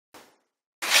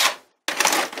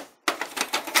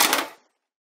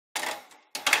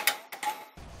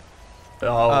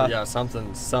Oh yeah,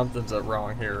 something's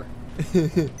wrong here.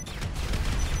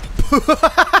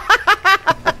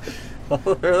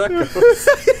 Oh, there that goes.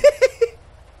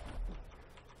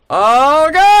 Oh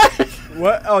god!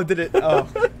 What? Oh, did it? Oh.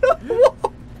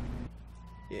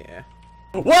 Yeah.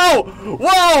 Whoa!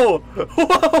 Whoa!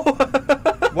 Whoa!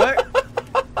 What?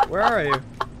 Where are you?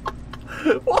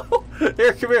 Whoa!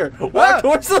 Here, come here. Walk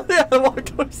towards the left. Walk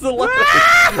towards the left.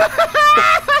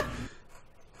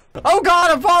 Oh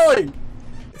god, I'm falling!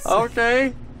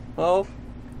 Okay. Well,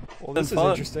 this is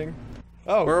interesting.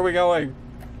 Oh. Where are we going?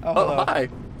 Oh, hi.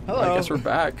 Hello. I guess we're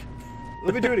back.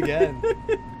 Let me do it again.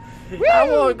 I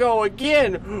want to go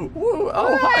again. Woo.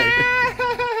 Oh,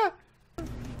 hi.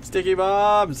 Sticky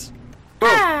bombs.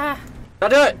 Now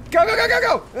do it. Go, go, go, go,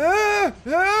 go.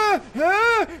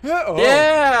 Oh.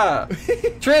 Yeah.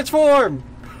 Transform.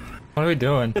 What are we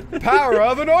doing? Power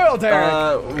of an oil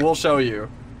tank. We'll show you.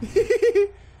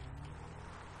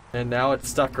 And now it's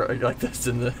stuck like this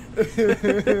in the.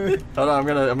 Hold on, I'm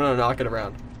gonna knock it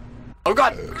around. Oh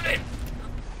god!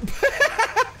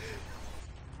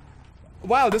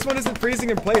 Wow, this one isn't freezing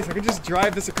in place. I can just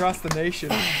drive this across the nation.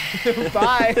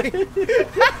 Bye.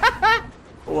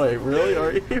 Wait, really?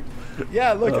 Are you?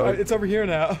 Yeah, look, it's over here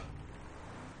now.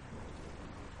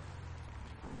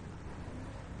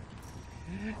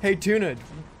 Hey, Tuna.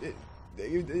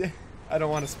 I don't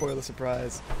want to spoil the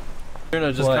surprise.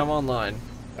 Tuna, just come online.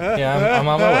 Yeah, I'm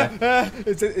on my way.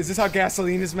 Is this how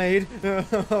gasoline is made?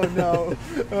 Oh no.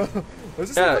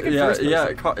 Was this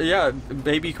Yeah,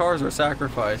 baby cars are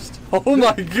sacrificed. Oh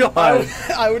my god!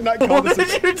 I would not call this. What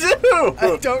did you do?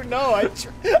 I don't know.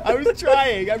 I was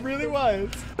trying. I really was.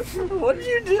 What did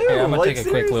you do? Yeah, I'm gonna take a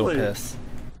seriously? quick little piss.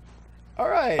 All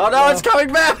right. Oh no, it's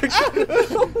coming back!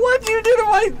 What did you do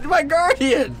to my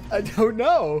guardian? I don't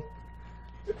know.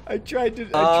 I tried to.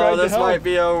 This might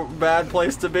be a bad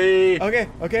place to be. Okay.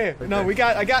 No, I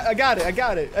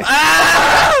got it.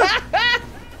 Ah!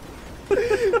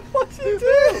 What'd you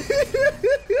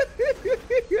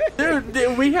do?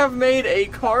 Dude, we have made a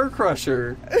car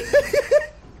crusher.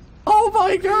 Oh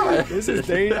my god. This is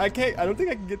dangerous. I don't think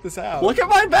I can get this out. Look at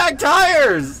my back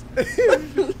tires.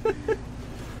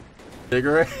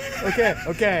 Diggery.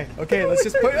 Okay. Let's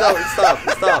just put. No,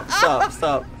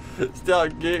 stop.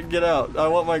 Stop, get out. I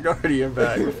want my guardian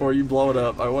back before you blow it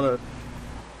up. I want to...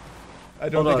 I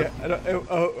don't think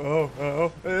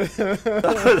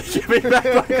Give me back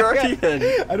my guardian.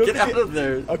 Get out of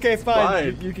there. Okay,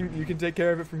 fine. You can take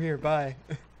care of it from here. Bye.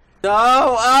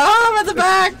 No, I'm at the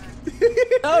back.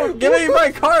 No, give me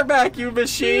my car back, you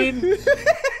machine.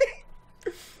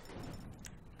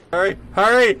 Hurry.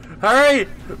 No!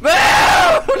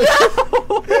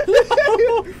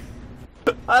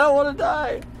 I don't want to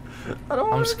die.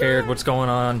 I'm scared. What's going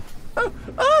on?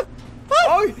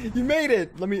 Oh, you made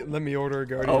it. Let me order a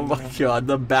guardian. Oh my god,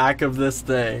 the back of this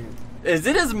thing. Is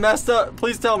it as messed up?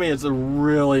 Please tell me it's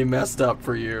really messed up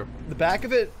for you. The back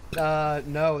of it?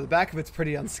 No, the back of it's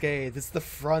pretty unscathed. It's the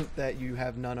front that you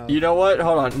have none of. You know what?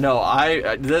 Hold on. No,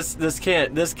 this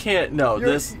can't. No, this will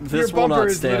not stand. Your bumper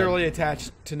is literally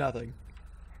attached to nothing.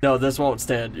 No, this won't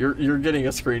stand. You're getting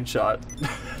a screenshot.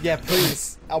 Yeah,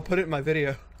 please. I'll put it in my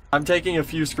video. I'm taking a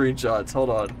few screenshots. Hold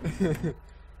on.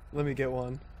 Let me get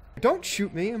one. Don't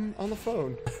shoot me. I'm on the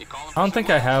phone. I don't think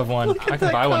I have one. I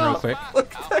can buy one real quick.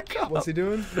 Look at that cop. What's he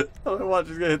doing? Oh, watch,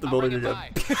 he's gonna hit the building again.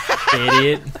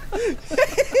 Idiot.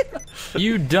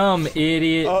 You dumb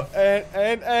idiot. Oh,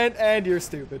 and you're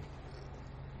stupid.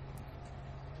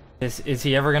 Is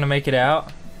he ever gonna make it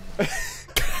out?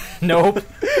 Nope.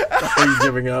 He's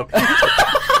giving up.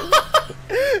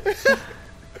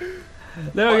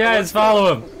 No, guys,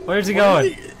 follow him. Where's he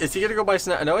going? Is he gonna go buy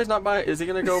snack? No, he's not buying. Is he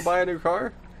gonna go buy a new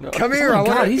car? No. Come here. Oh my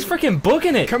god, he's freaking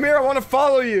booking it. Come here. I want to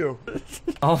follow you.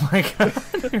 Oh my god,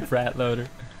 rat loader.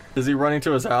 Is he running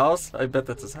to his house? I bet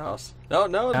that's his house. No,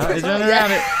 no, No, he's not. running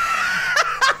around it.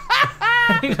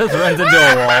 He just runs into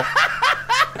a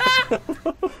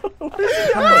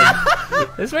wall.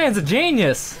 This man's a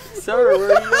genius. Sir,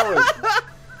 where are you going?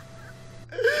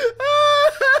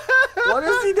 What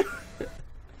is he doing?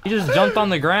 He just jumped on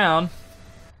the ground.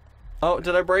 Oh,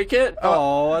 did I break it?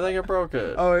 Oh, I think I broke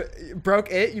it. Oh, broke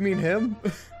it? You mean him?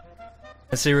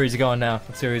 Let's see where he's going now.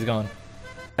 Let's see where he's going.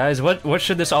 Guys, what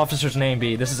should this officer's name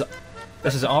be? This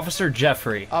is Officer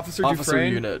Jeffrey. Officer Officer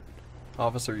Dufresne? unit.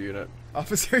 Officer unit.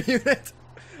 Officer unit.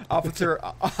 Officer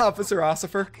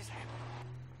Ossifer.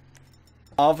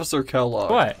 Officer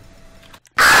Kellogg. What?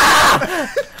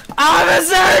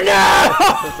 Officer,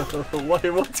 no! Wait,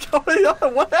 what's going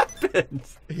on? What happened?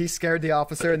 He scared the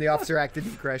officer, and the officer acted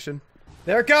discretion.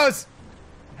 There it goes.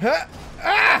 Huh?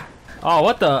 Ah! Oh,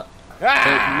 what the?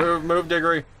 Ah! Hey, move,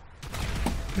 Diggery.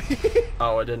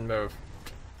 Oh, it didn't move.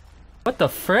 What the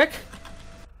frick?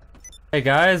 Hey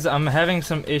guys, I'm having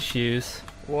some issues.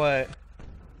 What?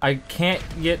 I can't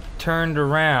get turned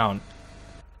around.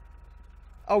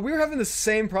 Oh, we were having the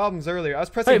same problems earlier. I was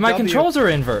pressing Wait, my W. controls are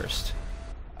inversed.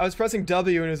 I was pressing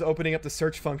W and it was opening up the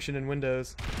search function in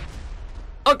Windows.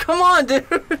 Oh, come on, dude!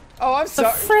 Oh, I'm The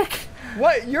sorry. frick?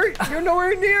 What? You're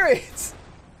nowhere near it.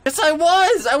 Yes, I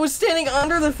was! I was standing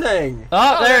under the thing!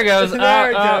 Oh, there it goes.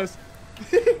 There it goes.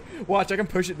 Watch, I can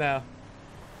push it now.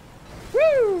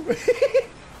 Woo!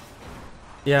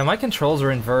 Yeah, my controls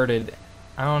are inverted.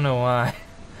 I don't know why.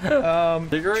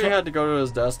 Diggery had to go to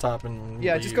his desktop and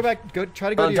Yeah, leave. just go back. Go try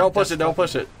to go to your Don't push it, desktop. don't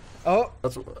push it. Oh,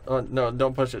 That's no,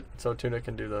 don't push it. So Tuna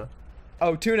can do the.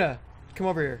 oh, Tuna, come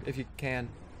over here if you can.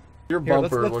 Your Here, let's-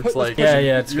 bumper let's looks put- let's like. push it.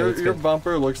 Yeah, it's good. Your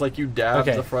bumper looks like you dabbed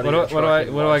Okay, the front what of do your I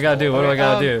truck. what do I gotta do? What do I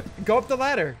gotta do? Go up the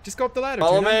ladder. Just go up the ladder.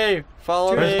 Follow Tuna. me! Follow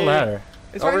Tuna. Where's me! the ladder?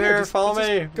 It's Over right here, Just follow just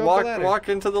me! Go up the ladder. Walk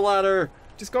into the ladder!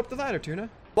 Just go up the ladder, Tuna.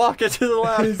 Walk into the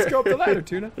ladder! Just go up the ladder,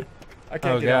 Tuna. I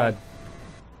can't Oh get god. on.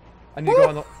 I need to go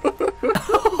on the.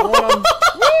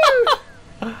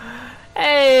 Woo!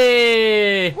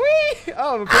 Hey! Whee!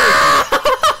 Oh,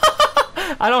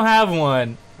 parachute. I don't have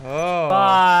one. Oh.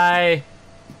 Bye.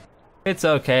 It's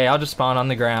okay. I'll just spawn on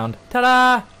the ground.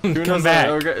 Ta-da! Tuna's Come back.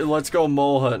 like, okay, let's go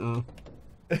mole hunting.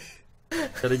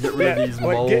 Gotta get rid of these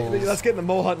Wait, moles. let's get in the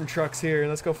mole hunting trucks here and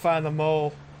let's go find the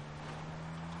mole.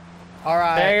 All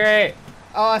right. Hey,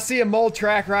 Oh, I see a mole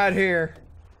track right here.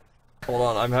 Hold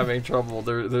on, I'm having trouble.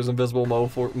 There's invisible mole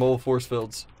force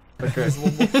fields. Okay.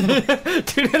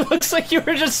 dude, it looks like you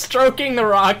were just stroking the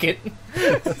rocket.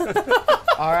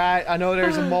 All right, I know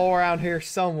there's a mole around here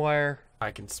somewhere.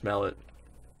 I can smell it.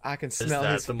 I can smell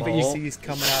that his the mole? feces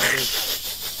coming out of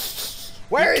it.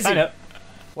 Where is he? Kinda-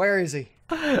 Where is he?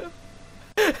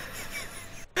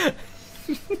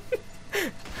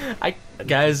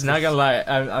 Guys, not gonna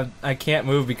lie, I can't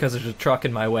move because there's a truck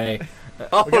in my way.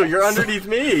 Oh, you're underneath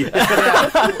me!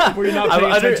 Were you not I'm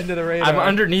paying under- attention to the radar? I'm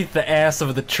underneath the ass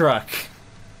of the truck.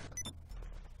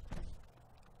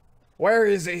 Where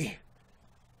is he?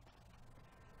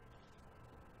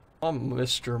 I'm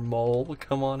Mr. Mole.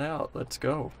 Come on out. Let's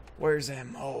go. Where's that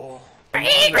mole? There's a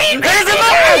mole!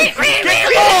 Get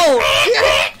the mole!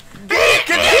 Get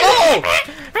the mole!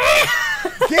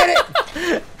 Get it!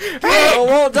 I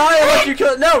won't die unless you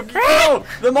kill. No! No!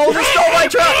 The mole just stole my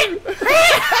truck!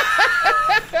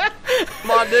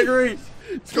 Come on, Diggery!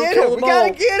 Let's go Get kill him! the We mole!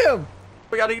 gotta get him!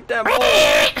 We gotta get that mole!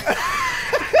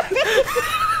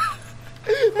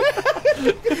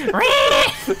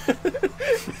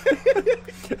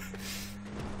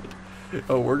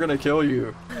 Oh, we're gonna kill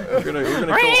you. We're gonna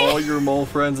kill all your mole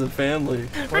friends and family.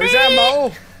 Where's that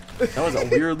mole? That was a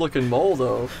weird looking mole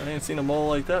though. I ain't seen a mole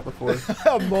like that before.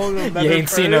 A mole of You ain't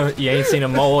seen a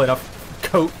mole in a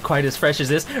coat quite as fresh as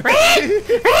this. Can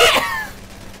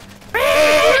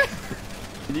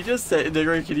you just say,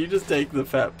 Diggery, can you just take the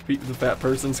fat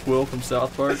person squill from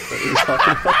South Park that you were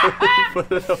talking about and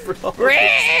put it over all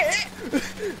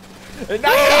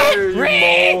Here,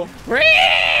 you mole.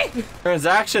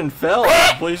 Transaction failed.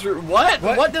 Please what?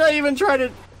 What did I even try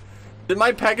to... Did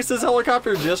my Pegasus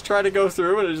helicopter just try to go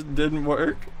through and it just didn't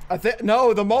work?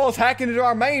 No, the mole's hacking into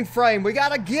our mainframe. We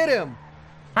gotta get him.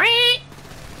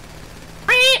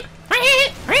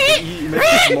 He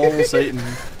makes mole Satan.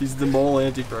 He's the mole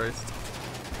Antichrist.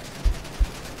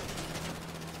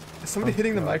 Is somebody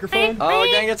hitting the microphone? Oh,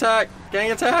 gang attack!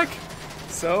 Gang attack!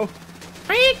 So?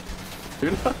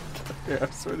 Do not... Yeah, I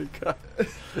swear to God.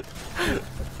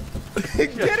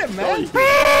 Get him, man.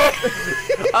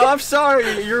 Oh, I'm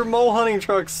sorry. Your mole hunting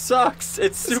truck sucks.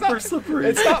 It's super slippery.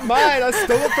 It's not mine. I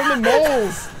stole it from the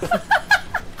moles.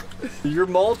 Your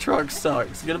mole truck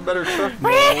sucks. Get a better truck,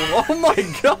 mole. Oh my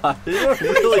God. You went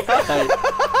really high.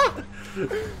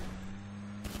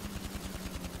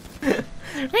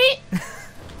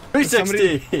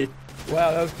 360.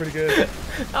 Wow, that was pretty good.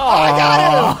 Oh, I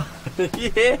got him.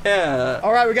 Yeah.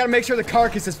 All right, we gotta make sure the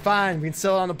carcass is fine. We can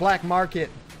sell it on the black market.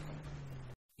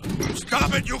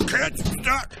 Stop it, you kids!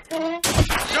 Stop! Stop!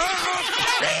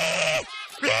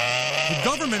 The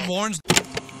government warns...